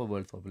population. Yeah, half of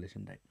world's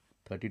population died.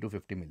 30 to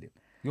 50 million,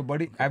 Your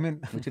buddy, I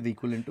mean, which is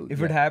equivalent to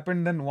if it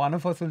happened, then one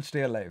of us will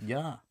stay alive.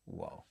 yeah.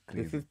 Wow.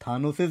 This Crazy. is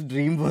Thanos'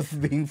 dream was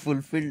being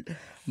fulfilled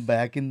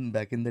back in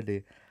the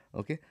day.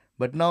 Okay,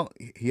 but now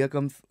here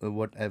comes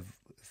what I've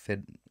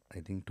said, I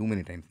think too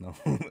many times now.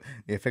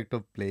 The effect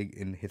of plague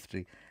in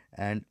history,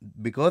 and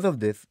because of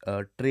this,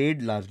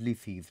 trade largely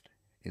ceased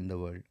in the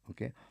world.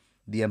 Okay,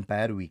 the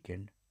empire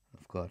weakened,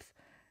 of course,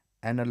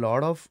 and a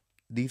lot of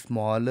these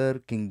smaller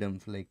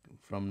kingdoms, like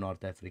from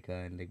North Africa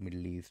and like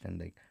Middle East and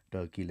like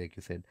Turkey, like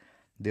you said,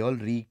 they all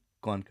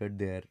reconquered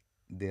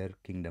their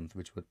kingdoms,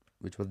 which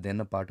was then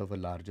a part of a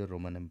larger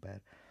Roman Empire.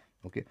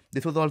 Okay,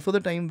 this was also the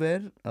time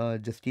where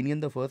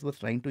Justinian the First was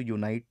trying to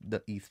unite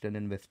the eastern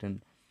and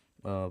western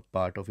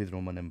part of his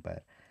Roman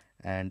Empire,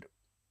 and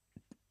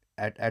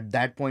at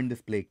that point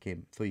this plague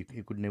came, so he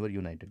could never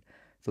unite it.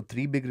 So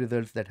three big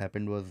results that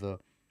happened was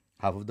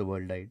half of the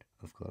world died,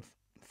 of course.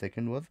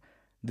 Second was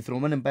this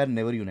Roman Empire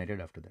never united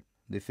after that.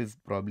 This is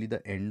probably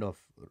the end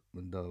of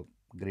the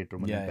great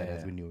Roman Empire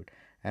as we knew it,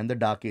 and the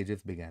Dark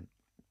Ages began.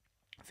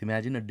 So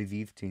imagine a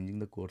disease changing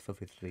the course of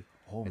history.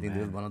 Oh, I think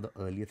this is man. one of the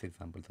earliest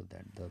examples of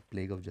that, the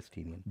plague of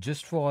Justinian.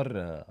 Just for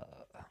the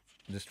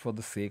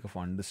sake of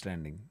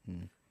understanding,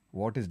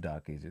 what is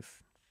Dark Ages?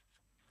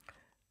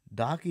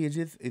 Dark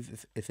Ages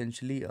is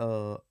essentially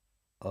a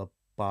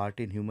part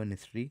in human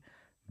history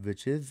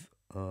which is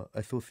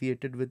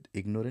associated with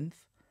ignorance,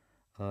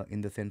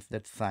 in the sense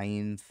that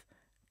science,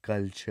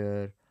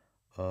 culture,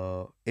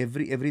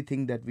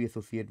 everything that we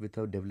associate with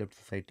a developed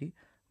society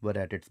were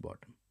at its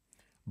bottom.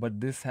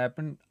 But this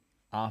happened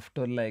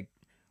after, like,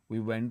 we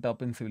went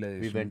up in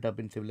civilization. We went up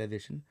in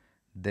civilization.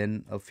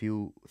 Then a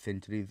few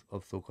centuries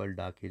of so-called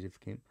Dark Ages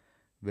came,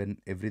 when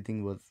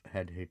everything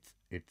had hit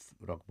its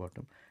rock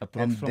bottom.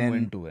 Approx And from then-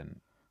 when to when?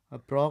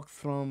 Approx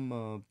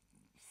from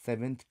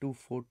 7th to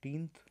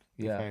 14th,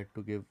 if Yeah. I had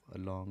to give a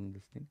long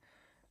this thing.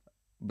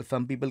 But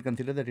some people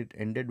consider that it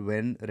ended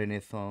when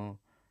Renaissance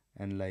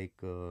and like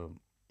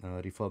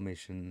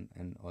Reformation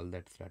and all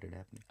that started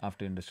happening.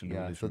 After Industrial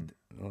Yeah, so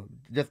Revolution.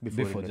 just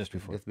before, Before, just industrial,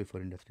 before. just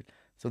before industrial.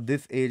 So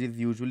this age is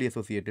usually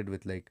associated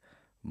with like,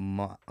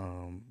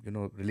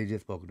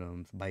 religious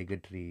pogroms,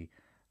 bigotry,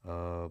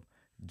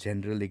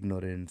 general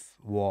ignorance,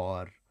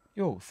 war.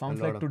 Yo, sounds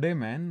lot like of- today,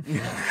 man.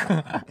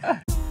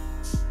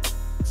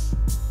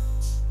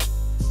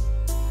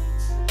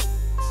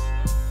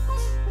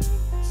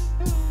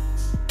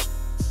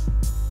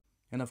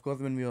 And of course,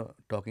 when we are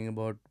talking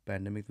about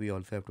pandemics, we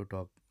also have to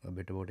talk a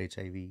bit about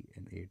HIV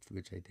and AIDS,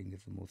 which I think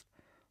is the most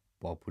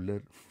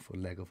popular, for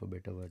lack of a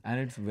better word. And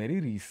it's very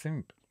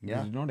recent.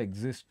 Yeah. It did not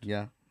exist.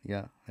 Yeah,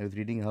 yeah. I was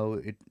reading how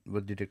it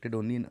was detected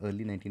only in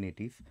early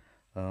 1980s.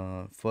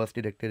 First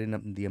detected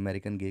in the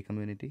American gay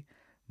community,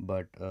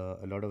 but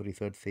a lot of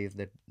research says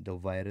that the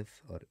virus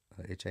or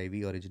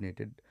HIV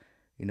originated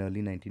in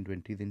early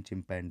 1920s in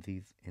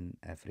chimpanzees in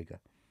Africa,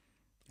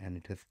 and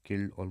it has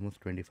killed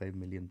almost 25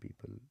 million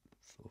people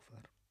so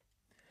far.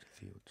 It's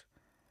huge.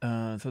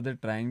 So they're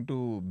trying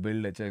to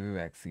build HIV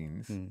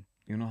vaccines. Hmm.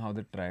 You know how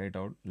they try it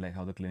out, like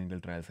how the clinical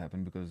trials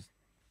happen, because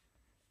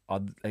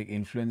like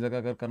influenza का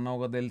अगर करना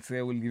होगा, they'll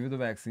say we'll give you the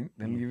vaccine,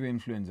 then we'll give you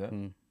influenza.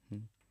 Hmm. Hmm.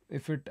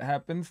 If it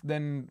happens,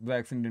 then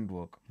vaccine didn't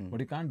work. But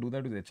you can't do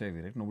that with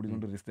HIV, right? Nobody's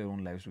going to risk their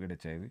own lives to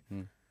get HIV.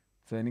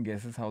 So any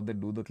guesses how they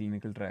do the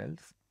clinical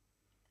trials?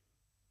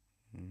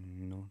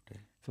 No.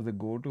 So they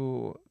go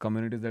to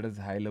communities that has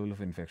high level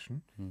of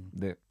infection.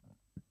 They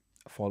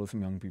follow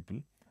some young people,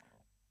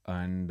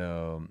 and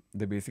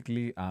they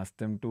basically ask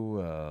them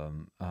to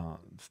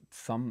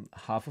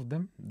half of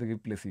them they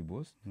give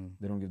placebos.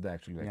 They don't give the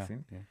actual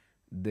vaccine. Yeah.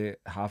 They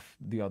half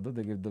the other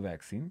they give the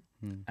vaccine,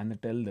 and they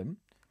tell them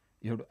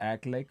you have to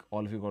act like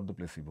all of you got the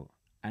placebo,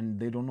 and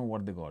they don't know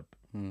what they got.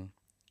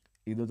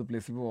 Either the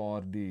placebo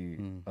or the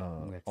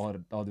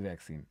or the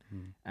vaccine.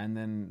 And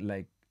then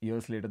like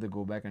years later they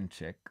go back and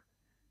check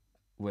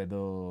whether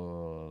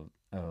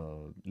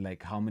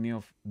like how many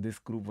of this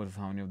group versus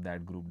how many of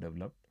that group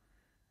developed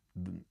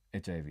the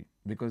HIV,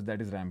 because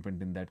that is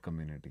rampant in that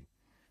community.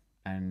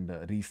 And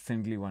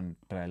recently one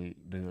trial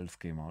results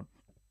came out,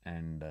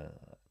 and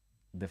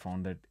they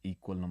found that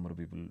equal number of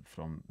people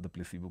from the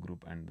placebo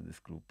group and this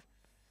group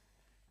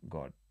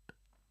got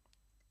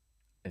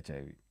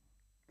HIV.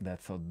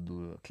 That's how they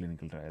do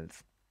clinical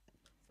trials.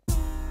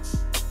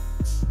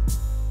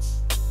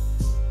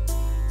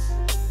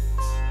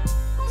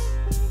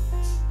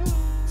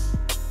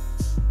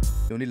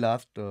 The only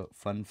last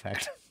fun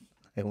fact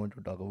I want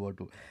to talk about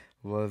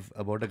was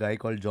about a guy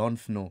called Jon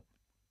Snow.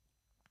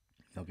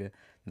 Okay,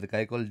 there's a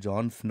guy called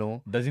Jon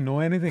Snow. Does he know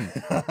anything?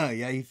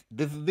 Yeah,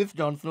 this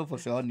Jon Snow for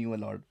sure knew a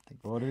lot of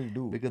things. What did he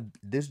do? Because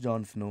this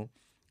Jon Snow,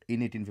 in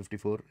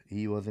 1854,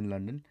 he was in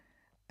London,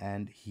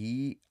 and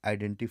he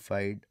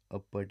identified a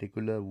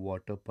particular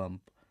water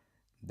pump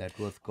that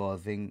was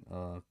causing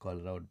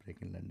cholera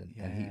outbreak in London.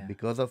 And he,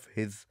 because of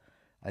his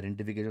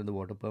identification of the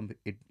water pump,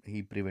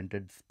 he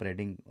prevented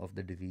spreading of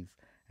the disease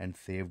and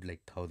saved like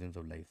thousands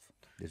of lives.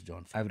 This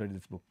Jon Snow. I've read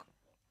this book,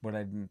 but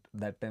I didn't.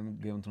 That time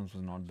Game of Thrones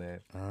was not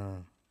there. Ah,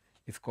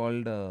 It's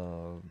called.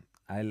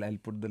 I'll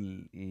put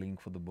the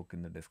link for the book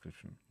in the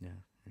description. yeah,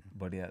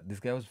 But yeah, this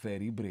guy was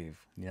very brave.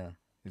 yeah.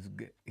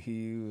 He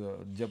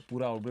जब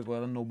पूरा outbreak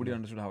हुआ था, nobody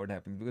understood how it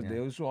happened, because they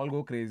used to all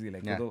go crazy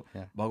like Yeah, तो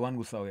yeah. भगवान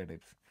गुस्सा हो गया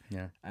types.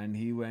 Yeah. And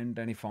he went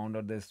and he found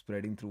out they're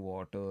spreading through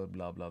water,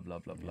 blah blah blah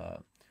blah blah,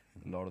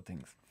 a lot of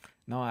things.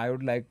 Now I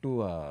would like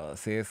to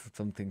say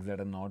some things that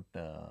are not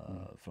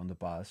from the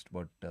past,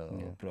 but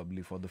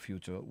probably for the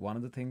future. One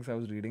of the things I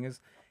was reading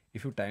is,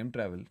 if you time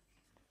travel,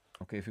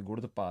 okay, if you go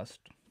to the past,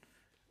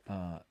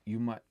 you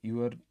might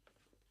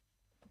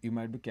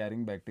be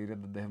carrying bacteria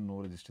that they have no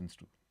resistance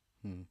to.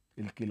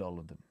 It'll kill all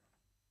of them.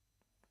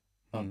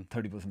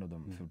 30% of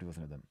them,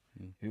 50% of them.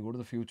 If you go to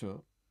the future,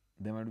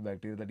 there might be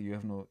bacteria that you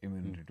have no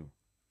immunity to,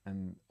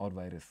 and or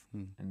virus,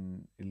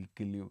 and it'll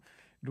kill you.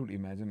 Dude,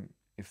 imagine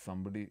if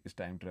somebody is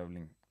time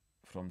traveling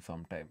from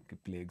some time, कि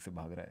plague से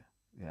भाग रहा है,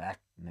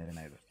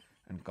 neither,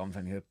 and comes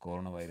and here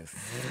coronavirus.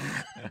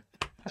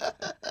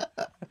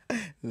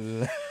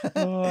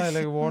 Oh,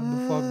 like what the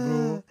fuck,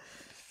 bro?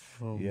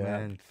 Oh Yeah.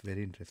 man, it's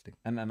very interesting.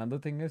 And another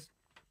thing is,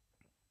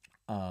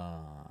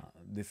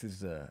 this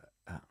is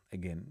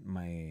again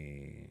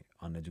my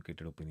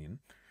uneducated opinion,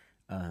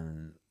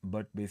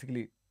 but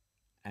basically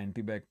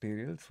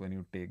antibacterials, when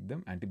you take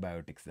them,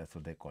 antibiotics, that's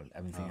what they're called.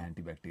 I've been saying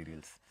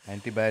antibacterials.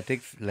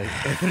 Antibiotics, like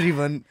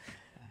everyone.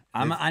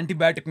 I'm an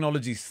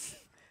antibioticnologist.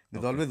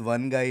 There's always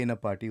one guy in a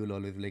party who will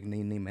always be like,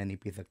 नहीं मैं नहीं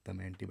P सकता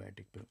मैं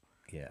antibiotic पे.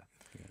 Yeah.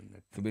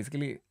 So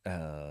basically,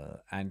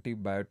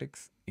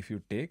 antibiotics, if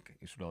you take,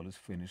 you should always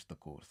finish the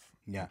course.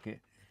 Yeah. Okay.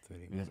 It's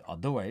very Because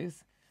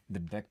otherwise, the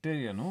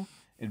bacteria,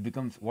 it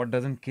becomes, what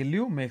doesn't kill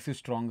you makes you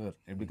stronger.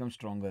 It becomes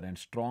stronger and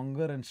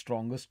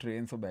stronger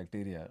strains of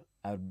bacteria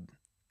are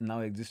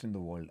now exist in the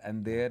world,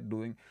 and they are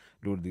doing,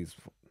 dude,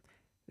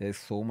 there's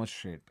so much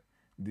shit.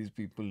 These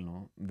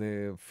people,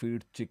 they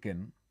feed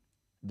chicken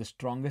the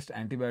strongest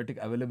antibiotic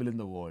available in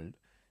the world,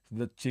 so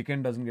the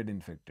chicken doesn't get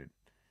infected.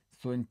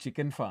 So in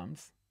chicken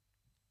farms,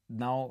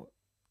 now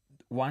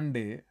one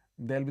day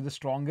there'll be the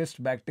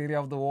strongest bacteria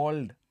of the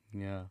world.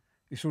 Yeah.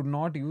 You should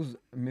not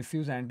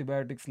misuse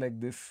antibiotics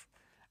like this.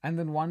 And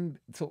then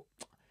so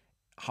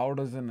how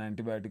does an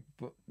antibiotic,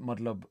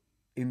 matlab,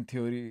 in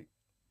theory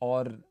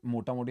or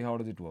mota moti, how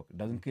does it work? It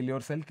doesn't kill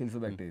your cell, kills the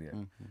bacteria.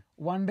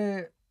 One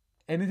day,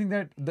 anything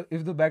that,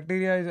 if the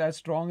bacteria is as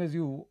strong as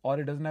you or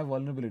it doesn't have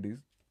vulnerabilities,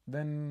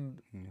 then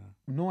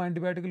no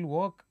antibiotic will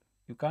work.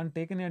 You can't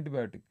take any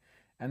antibiotic.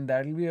 And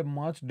that will be a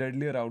much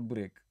deadlier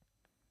outbreak.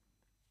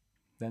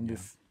 than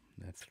this.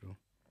 That's true.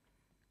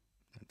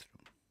 That's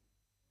true.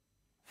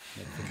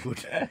 That's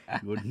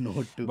a good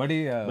note to. But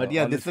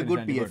yeah, this is a good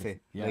antibiotics. PSA.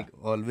 Yeah. Like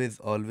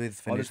always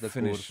finish the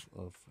finish.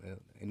 course of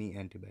any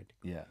antibiotic.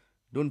 Yeah.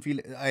 Don't feel.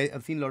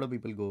 I've seen a lot of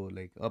people go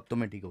like, अब तो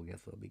मैं ठीक हो गया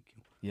so अभी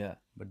क्यों? Yeah.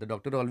 But the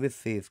doctor always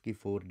says कि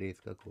 4 days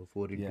का course,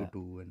 4 into Yeah.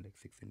 2 and like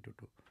 6 into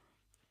 2.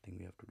 I think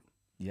we have to do.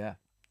 Yeah.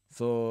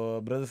 So,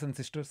 brothers and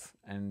sisters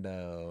and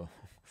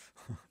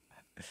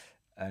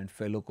and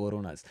fellow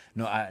coronas.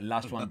 No,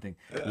 last one thing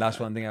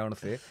I want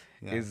to say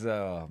is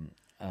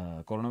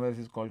coronavirus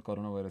is called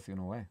coronavirus. You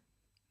know why?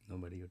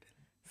 Nobody you tell.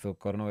 So,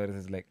 coronavirus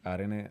is like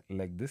RNA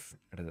like this.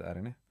 It has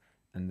RNA.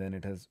 And then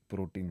it has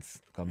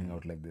proteins coming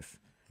out like this.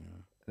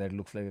 That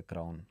looks like a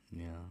crown.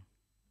 Yeah.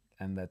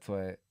 And that's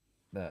why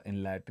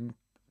in Latin,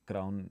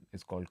 crown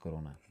is called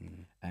corona.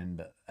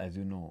 And as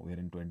you know, we're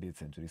in 20th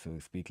century, so we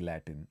speak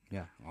Latin.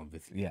 Yeah,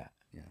 obviously.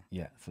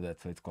 Yeah. So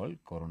that's why it's called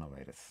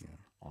coronavirus.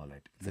 All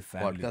right. It's This a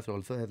family. podcast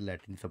also has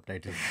Latin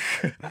subtitles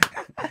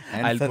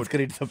and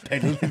Sanskrit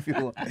subtitles if you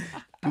want.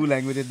 2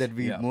 languages that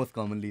we most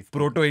commonly speak.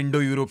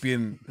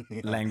 Proto-Indo-European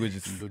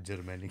languages.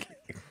 Indo-Germanic.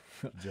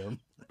 German.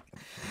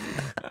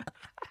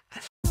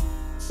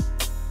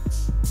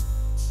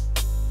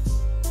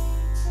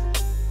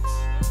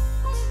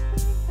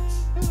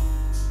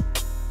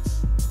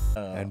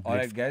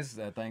 Alright guys,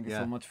 thank you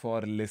so much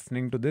for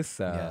listening to this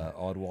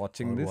or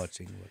watching this.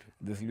 Whatever.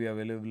 This will be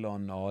available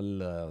on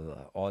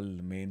all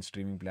main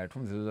streaming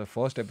platforms. This is the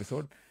first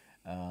episode,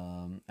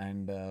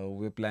 and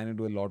we're planning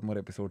to do a lot more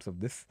episodes of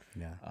this.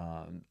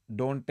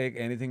 Don't take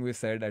anything we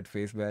said at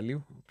face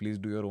value. Please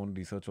do your own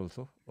research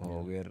also.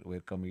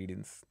 We're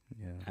comedians,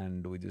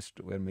 and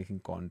we're making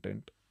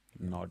content,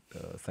 not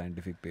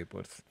scientific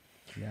papers.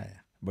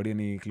 But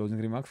any closing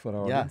remarks for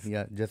our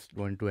audience? Just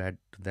want to add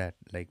to that.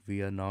 Like,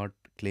 we are not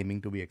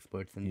claiming to be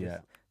experts in this.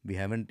 We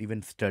haven't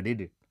even studied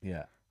it.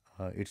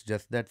 It's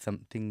just that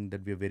something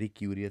that we are very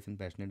curious and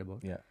passionate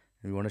about.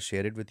 We want to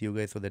share it with you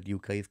guys so that you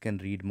guys can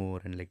read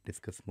more and like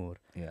discuss more.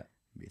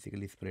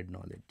 Basically spread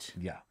knowledge.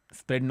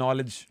 Spread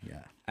knowledge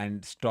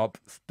and stop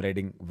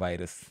spreading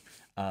virus.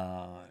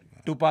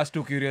 Too Past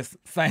Too Curious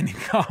signing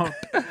out.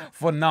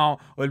 For now,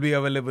 will be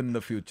available in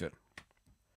the future.